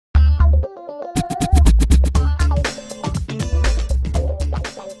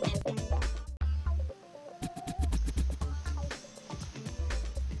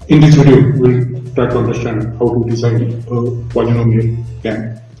In this video, we'll try to understand how to design a polynomial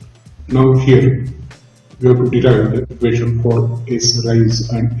can. Now here, we have to derive the equation for s rise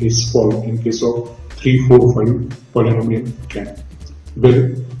and s fall in case of 3, 4, 5 polynomial can,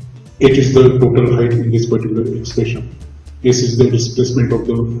 where h is the total height in this particular expression, s is the displacement of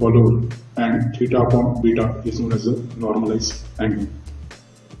the follower, and theta upon beta is known as the normalized angle.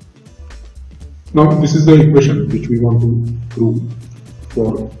 Now this is the equation which we want to prove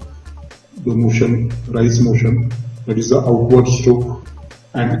for the motion, rise motion, that is the outward stroke,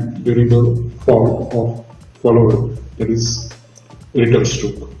 and during the fall of follower, that is return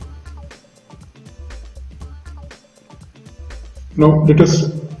stroke. Now let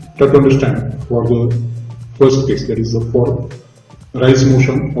us try to understand for the first case, that is the for rise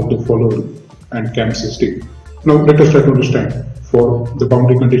motion of the follower and cam system. Now let us try to understand for the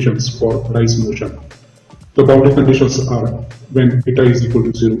boundary conditions for rise motion. The boundary conditions are when theta is equal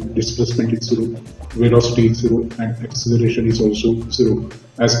to 0, displacement is 0, velocity is 0, and acceleration is also 0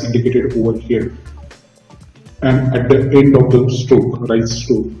 as indicated over here. And at the end of the stroke, rise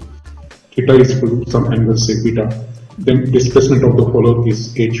stroke, theta is equal to some angle, say beta. Then displacement of the follower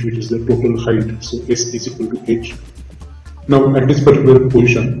is h, which is the total height, so s is equal to h. Now at this particular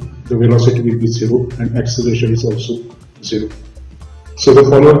position, the velocity will be 0 and acceleration is also 0. So the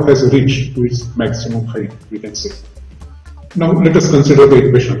follower has reached to its maximum height, we can say. Now let us consider the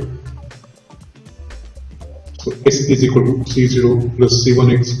equation. So s is equal to c0 plus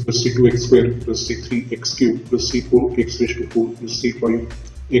c1x plus c2x square plus c3x cube plus c4x raised to 4 plus c5x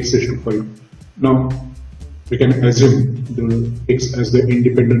raised to 5. Now we can assume the x as the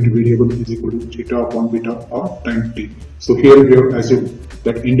independent variable is equal to theta upon beta or time t. So here we have assumed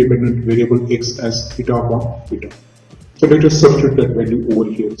that independent variable x as theta upon beta. So let us substitute that value over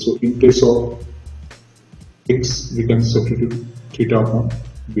here. So in place of x, we can substitute theta upon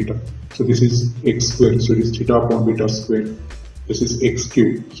beta. So this is x squared, so it is theta upon beta squared. This is x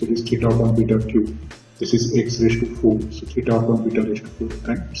cubed, so it is theta upon beta cubed. This is x raised to 4, so theta upon beta raised to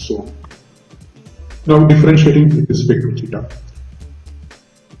 4, and so on. Now differentiating with respect to theta.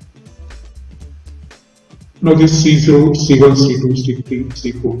 Now this C0, C1, C2, C3,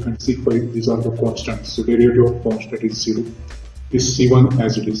 C4 and C5, these are the constants. So derivative of constant is 0. This C1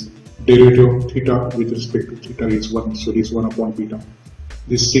 as it is. Derivative of theta with respect to theta is 1, so it is 1 upon beta.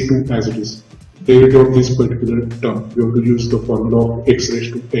 This C2 as it is. Derivative of this particular term, we have to use the formula of x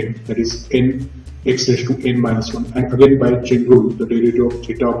raised to n, that is n x raised to n minus 1. And again by chain rule, the derivative of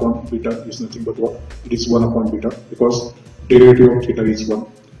theta upon beta is nothing but what? It is 1 upon beta, because derivative of theta is 1.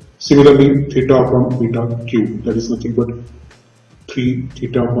 Similarly, theta upon beta cube, that is nothing but 3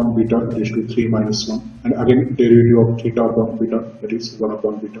 theta upon beta raised to 3 minus 1. And again derivative of theta upon beta, that is 1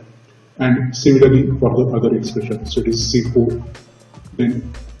 upon beta. And similarly for the other expression, so it is C4,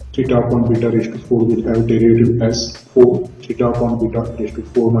 then theta upon beta raised to 4 will have derivative as 4 theta upon beta raised to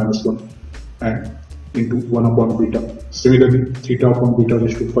 4 minus 1 and into 1 upon beta. Similarly, theta upon beta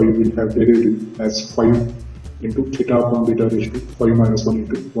raised to 5 will have derivative as 5 into theta upon beta raised to 5 minus 1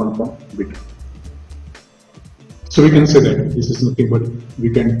 into 1 upon beta. So we can say that this is nothing but we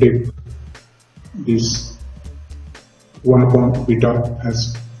can take this 1 upon beta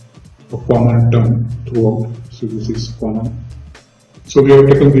as a common term throughout. So this is common. So we have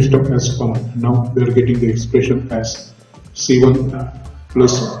taken this term as common. Now we are getting the expression as C1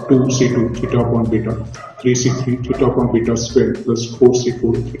 plus 2c2 theta upon beta, 3c3 theta upon beta square plus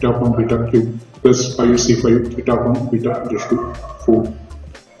 4c4 theta upon beta cube plus 5c5 theta upon beta raised to 4.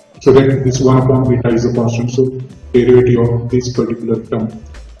 So that this 1 upon beta is a constant, so derivative of this particular term,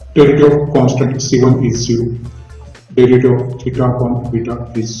 derivative of constant c1 is 0, derivative of theta upon beta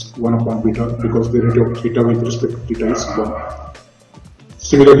is 1 upon beta, because derivative of theta with respect to theta is 1.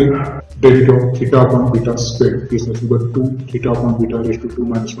 Similarly, derivative of theta upon beta squared is nothing but 2 theta upon beta raised to 2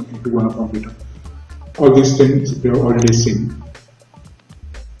 minus 1 into 1 upon beta. All these things we have already seen.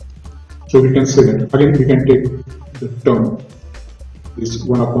 So we can say that again we can take the term, this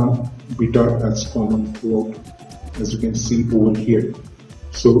 1 upon beta as common throughout, as you can see over here.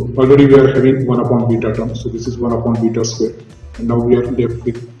 So already we are having 1 upon beta term, so this is 1 upon beta squared, and now we are left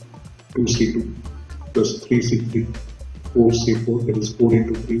with 2c2 plus 3c3 4c4, that is 4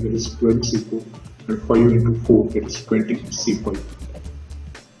 into 3, that is 12c4, and 5 into 4, that is 20c5.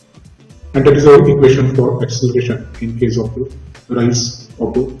 And that is our equation for acceleration in case of the rise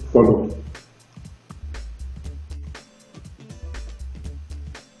of the follower.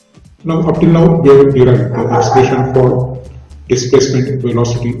 Now up till now we have derived the expression for displacement,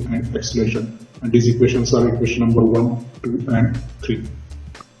 velocity and acceleration, and these equations are equation number 1, 2 and 3.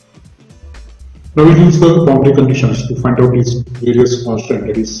 Now we use the boundary conditions to find out these various constants,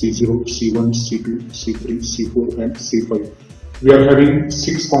 that is C0, C1, C2, C3, C4 and C5. We are having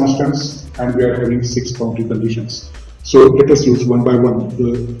 6 constants and we are having 6 boundary conditions. So let us use one by one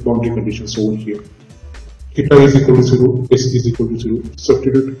the boundary conditions over here. Theta is equal to 0, S is equal to 0.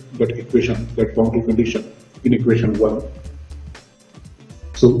 Substitute that equation, that boundary condition in equation 1.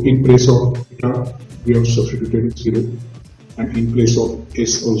 So in place of theta, we have substituted 0. And in place of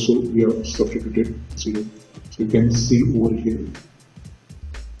S also we have substituted 0. So you can see over here,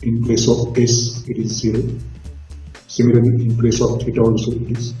 in place of S it is 0. Similarly in place of theta also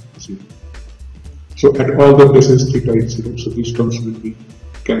it is 0. So at all the places theta is 0. So these terms will be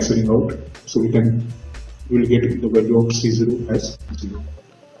cancelling out. So we will get the value of C0 as 0.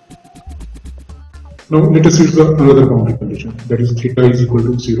 Now let us use the another boundary condition, that is theta is equal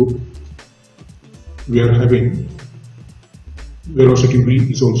to 0. We are having velocity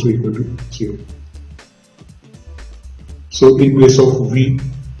v is also equal to 0. So in place of v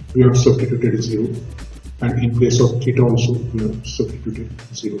we have substituted 0, and in place of theta also we have substituted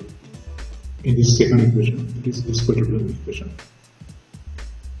 0 in this second equation, that is this particular equation.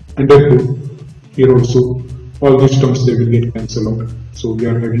 And therefore here also all these terms they will get cancelled out. So we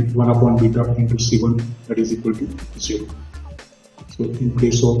are having 1 upon beta into C1, that is equal to 0. So in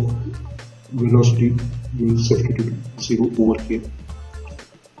place of velocity we will substitute 0 over here.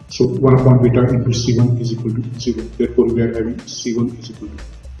 So 1 upon beta into C1 is equal to 0. Therefore we are having C1 is equal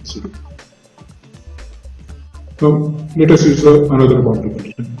to 0. Now let us use another boundary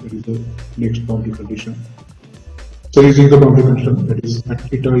condition, that is the next boundary condition. So using the boundary condition, that is at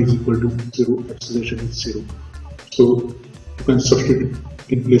theta is equal to 0, acceleration is 0. So you can substitute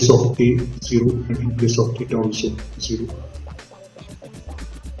in place of a 0 and in place of theta also 0.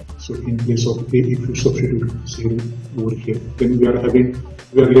 So in place of a, if you substitute 0 over here, then we are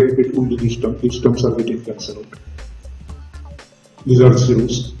left with only these terms. These terms are getting cancelled out. These are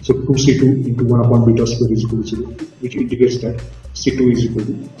zeros. So 2c2 into 1 upon beta square is equal to 0, which indicates that c2 is equal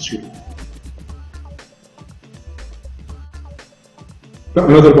to 0. The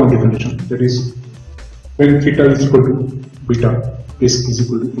another boundary condition, that is when theta is equal to beta, s is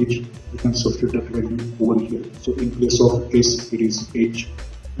equal to h, we can substitute that value over here. So in place of s it is h,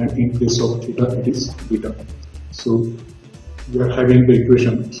 and in place of theta it is beta. So we are having the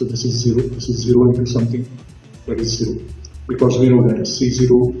equation, so this is 0, this is 0 into something, that is 0, because we know that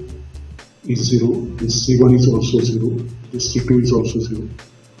c0 is 0, this c1 is also 0, this c2 is also 0.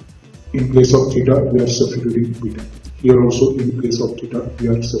 In place of theta we are substituting beta. Here also in place of theta we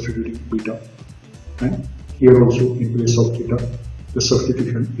are substituting beta, and here also in place of theta the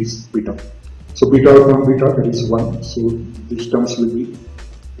substitution is beta. So beta upon beta, that is 1. So these terms will be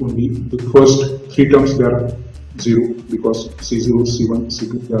only the first 3 terms, they are 0 because C0, C1,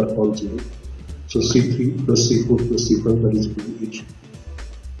 C2 they are all 0. So C3 plus C4 plus C5, that is equal to h.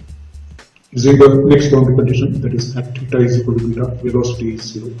 Using the next boundary condition, that is at theta is equal to beta, velocity is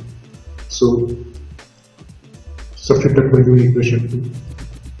 0. So substitute that value in equation 2.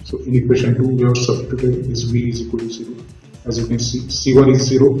 So in equation 2 we have substituted this v is equal to 0. As you can see, C1 is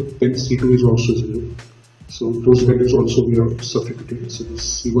 0, then C2 is also 0. So those values also we have substituted. So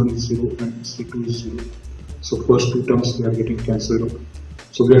this C1 is 0 and C2 is 0. So first 2 terms they are getting cancelled out.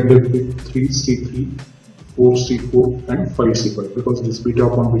 So we are left with 3C3, 4C4 and 5C5, because this beta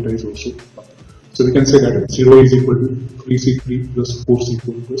upon beta is also 1. So we can say that 0 is equal to 3C3 plus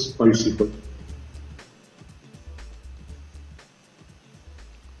 4C4 plus 5C5.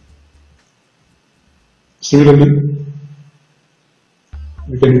 Similarly,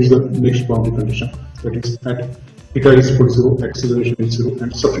 we can use the next boundary condition, that is at theta is equal to 0, acceleration is 0,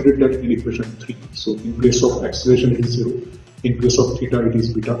 and substitute that in equation 3. So in place of acceleration it is 0, in place of theta it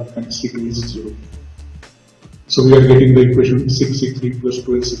is beta, and c2 is 0. So we are getting the equation 6c3 plus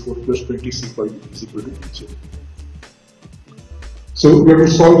 12c4 plus 20c5 is equal to 0. So we have to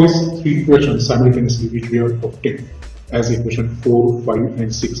solve these 3 equations simultaneously, which we have obtained as equation 4, 5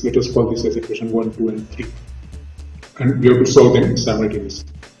 and 6. Let us call this as equation 1, 2 and 3. And we have to solve them simultaneously.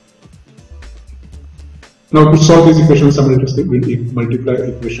 Now to solve this equation simultaneously, we will multiply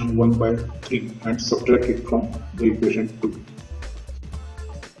equation 1 by 3 and subtract it from the equation 2.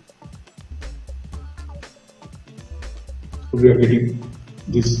 So we are getting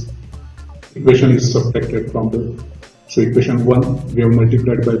this equation is subtracted from the, so equation 1 we have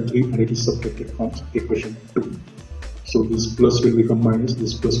multiplied by 3 and it is subtracted from equation 2. So this plus will become minus,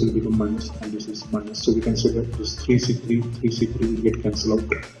 this plus will become minus, and this is minus. So we can say that this 3c3, 3c3 will get cancelled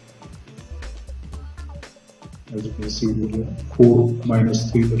out. As you can see over here, 4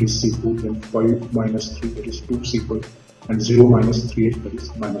 minus 3, that is c4, then 5 minus 3, that is 2c5, and 0 minus 3, that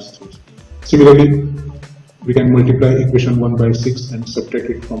is minus 3. Similarly, we can multiply equation 1 by 6 and subtract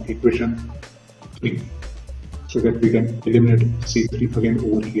it from equation 3, so that we can eliminate C3 again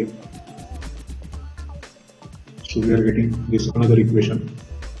over here. So we are getting this another equation.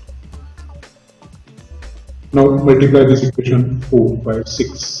 Now multiply this equation 4 by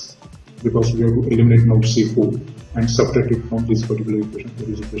 6, because we have to eliminate now C4 and subtract it from this particular equation, that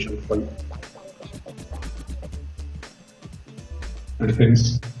is equation 5. And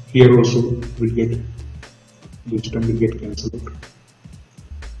hence here also we'll get, this term will get cancelled out.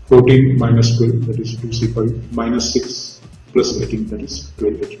 14 minus 12, that is 2C5, minus 6 plus 18, that is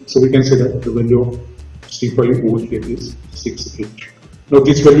 12H. So we can say that the value of C5 over here is 6H. Now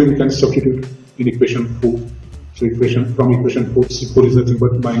this value we can substitute in equation 4. So from equation 4, C4 is nothing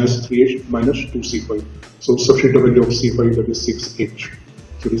but minus 3H minus 2C5. So substitute the value of C5, that is 6H.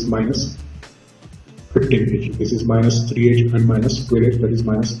 So it is minus 15H. This is minus 3H and minus 12H, that is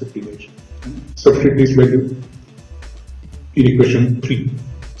minus 15H. And substitute this value in equation 3.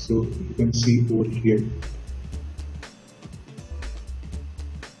 So you can see over here,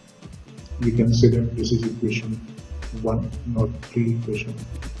 we can say that this is equation 1, not 3 equation.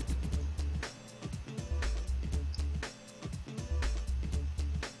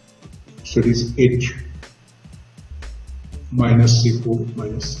 So it is H minus C4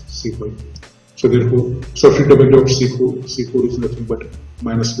 minus C5. So therefore, substitute the value of C4. C4 is nothing but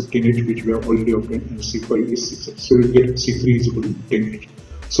minus 15H, which we have already obtained, and C5 is 6H. So we get C3 is equal to 10H.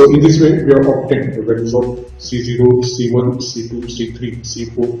 So in this way, we have obtained the values of C0, C1, C2, C3,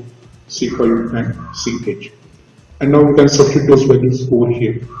 C4, C5, and CH. And now we can substitute those values over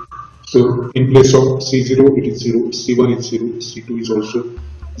here. So in place of C0, it is 0, C1 is 0, C2 is also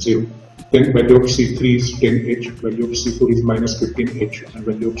 0. Then value of C3 is 10H, value of C4 is minus 15H, and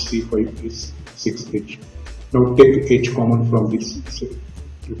value of C5 is 6H. Now take H common from this. So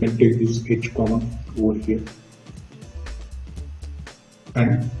you can take this H common over here,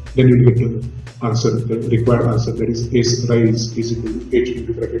 and then you will get the answer, the required answer, that is S rise is equal to H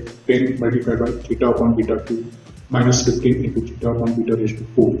into bracket 10 multiplied by theta upon beta 2 minus 15 into theta upon beta raised to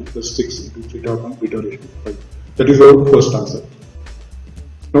 4 plus 6 into theta upon beta raised to 5. That is our first answer.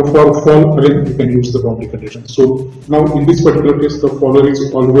 Now for fall, again you can use the boundary condition. So now in this particular case, the follower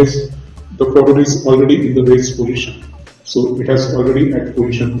is already in the raised position. So it has already at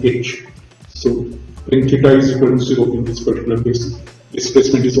position H. So when theta is equal to 0 in this particular case,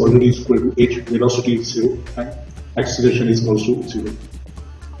 displacement is already equal to H, velocity is 0, and acceleration is also 0.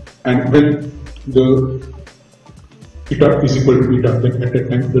 And when the theta is equal to beta, then at that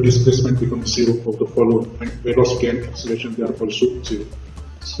time the displacement becomes 0 of the follower, and velocity and acceleration, they are also 0.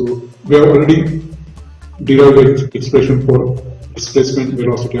 So we have already derived the expression for displacement,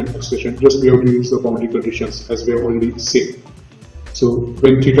 velocity, and acceleration. Just we have to use the boundary conditions as we have already said. So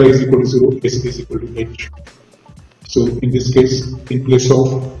when theta is equal to 0, S is equal to H. So in this case, in place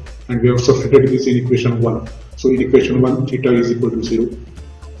of, and we have substituted this in equation 1. So in equation 1, theta is equal to 0,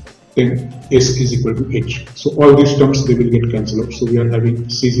 then S is equal to H. So all these terms, they will get cancelled out. So we are having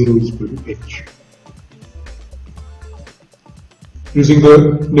C0 is equal to H. Using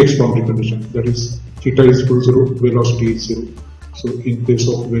the next boundary condition, that is theta is equal to 0, velocity is 0. So in place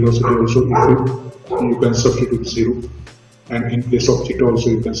of velocity also, if you can substitute 0, and in place of theta also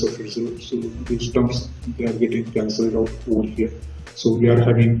you can substitute 0. So these terms, they are getting cancelled out over here. So we are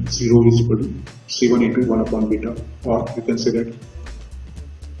having 0 is equal to C1 into 1 upon beta, or you can say that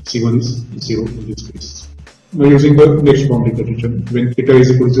C1 is 0 in this case. Now using the next boundary condition, when theta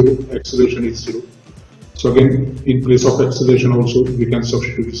is equal to 0, acceleration is 0. So again, in place of acceleration also, we can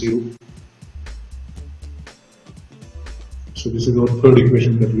substitute 0. So this is our third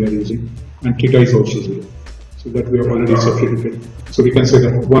equation that we are using, and theta is also 0. So that we have already substituted. So we can say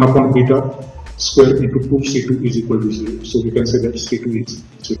that 1 upon beta square into 2C2 is equal to 0. So we can say that C2 is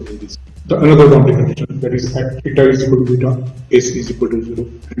 0 in this. The another boundary condition, that is at theta is equal to beta, S is equal to 0,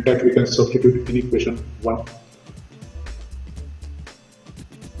 and that we can substitute in equation 1.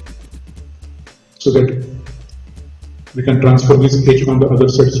 So that we can transfer this H on the other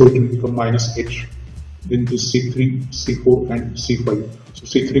side, so it will become minus H. Then this C3, C4, and C5. So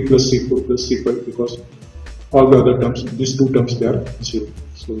C3 plus C4 plus C5, because all the other terms, these two terms, they are 0.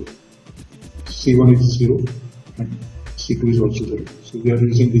 So C1 is 0 and C2 is also 0. So we are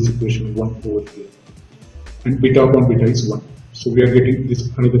using this equation 1 over here. And beta upon beta is 1. So we are getting this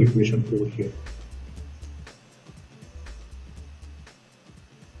another equation over here.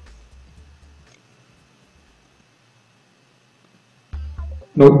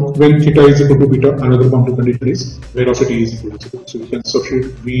 Now when theta is equal to beta, another boundary condition is velocity is equal to 0. So we can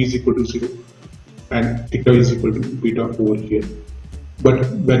substitute V is equal to 0 and theta is equal to beta over here. but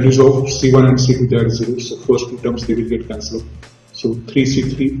values of C1 and C2 they are 0, so first two terms they will get cancelled. So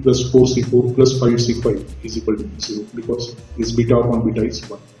 3C3 plus 4C4 plus 5C5 is equal to 0 because this beta upon beta is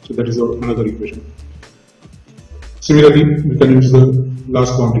 1. So that is another equation. Similarly, we can use the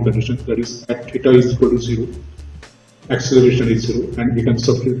last boundary condition, that is at theta is equal to 0, acceleration is 0, and we can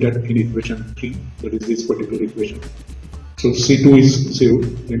substitute that in equation 3, that is this particular equation. So C2 is 0,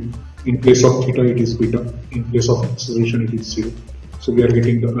 then in place of theta it is beta, in place of acceleration it is 0. So we are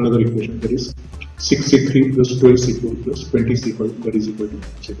getting another equation, that is 6C3 plus 12C4 plus 20C5, that is equal to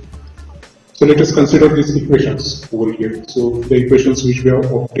 0. So let us consider these equations over here. So the equations which we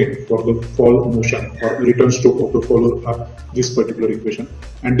have obtained for the fall motion or return stroke of the follower are this particular equation,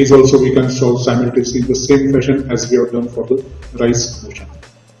 and this also we can solve simultaneously in the same fashion as we have done for the rise motion.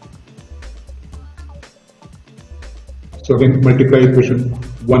 So again, multiply equation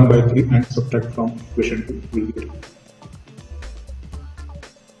 1 by 3 and subtract from equation 2, we will get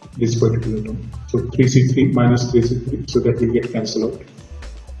this particular term. So 3C3 minus 3C3, so that will get cancelled out.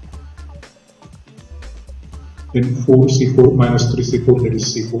 Then 4C4 minus 3C4, that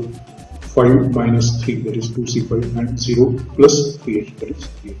is C4, 5 minus 3, that is 2C5, and 0 plus 3H, that is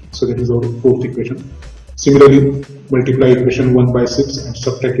 3H. So that is our fourth equation. Similarly, multiply equation 1 by 6 and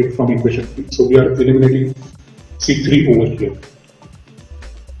subtract it from equation 3. So we are eliminating C3 over here.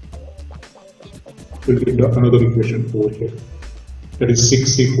 We'll get another equation over here. That is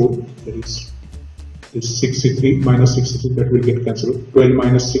 6C4, that is 6C3 minus 6C3, that will get cancelled. 12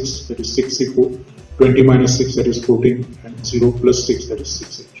 minus 6, that is 6C4. 20 minus 6, that is 14, and 0 plus 6, that is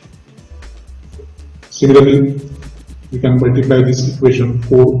 6H. Similarly, we can multiply this equation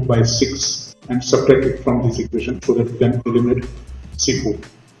 4 by 6 and subtract it from this equation so that we can eliminate C4,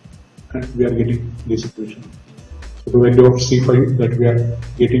 and we are getting this equation. So the value of C5 that we are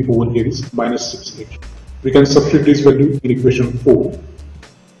getting over here is minus 6H. We can substitute this value in equation 4.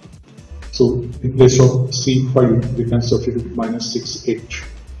 So in place of C5, we can substitute minus 6H.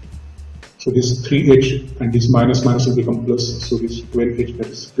 So this 3H and this minus minus will become plus, so this 12H, that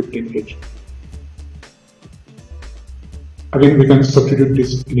is 15H. Again, we can substitute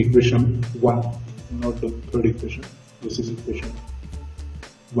this in equation 1, not the third equation. This is equation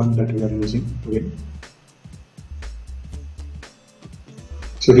 1 that we are using again.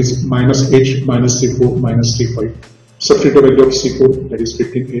 So this is minus H minus C4 minus C5. Substitute the value of C4, that is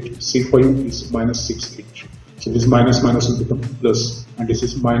 15H. C5 is minus 6H. So this minus minus will become plus, and this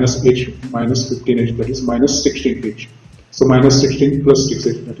is minus H minus 15H, that is minus 16H. So minus 16 plus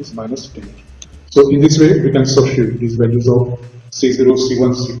 6H, that is minus 10H. So in this way, we can substitute these values of C0,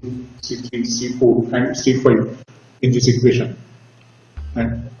 C1, C2, C3, C4, and C5 in this equation.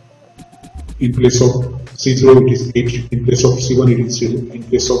 And in place of C0 it is H, in place of C1 it is 0, in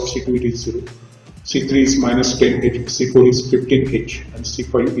place of C2 it is 0. C3 is minus 10H, C4 is 15H, and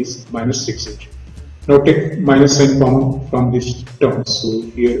C5 is minus 6H. Now take minus sign common from this term. So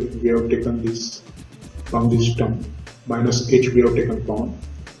here we have taken this from this term. Minus H we have taken common.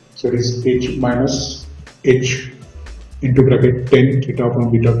 So it is H minus H into bracket 10 theta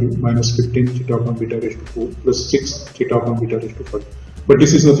upon beta cube minus 15 theta upon beta raised to 4 plus 6 theta upon beta raised to 5. But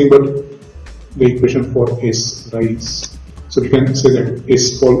this is nothing but the equation for S rise. So we can say that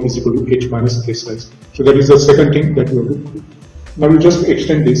S fall is equal to H minus S rise. So that is the second thing that we have to do. Now we just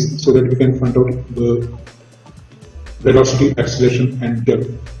extend this so that we can find out the velocity, acceleration, and the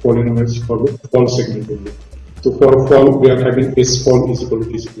polynomials for the fall segment only. So for fall, we are having S fall is equal to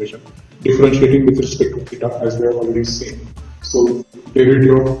this equation, differentiating with respect to theta as we have already seen. So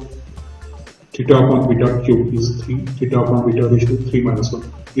derivative of theta upon beta cube is 3 theta upon beta raised to 3 minus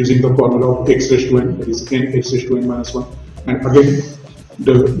 1 using the formula of x raised to n, that is n x raised to n minus 1, and again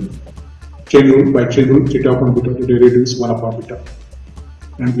the chain rule, by chain rule, theta upon beta, the derivative is 1 upon beta,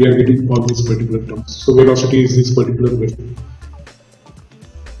 and we are getting all these particular terms. So velocity is this particular value.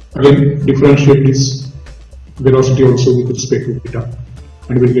 Again, differentiate this velocity also with respect to theta,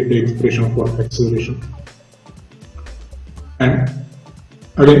 and we'll get the expression for acceleration. And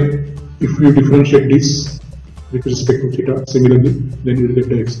again, if you differentiate this with respect to theta, similarly, then you will get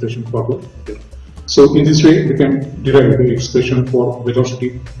the expression for the theta. So in this way, we can derive the expression for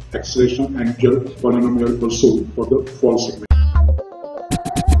velocity, acceleration, and jerk polynomial also for the fall segment.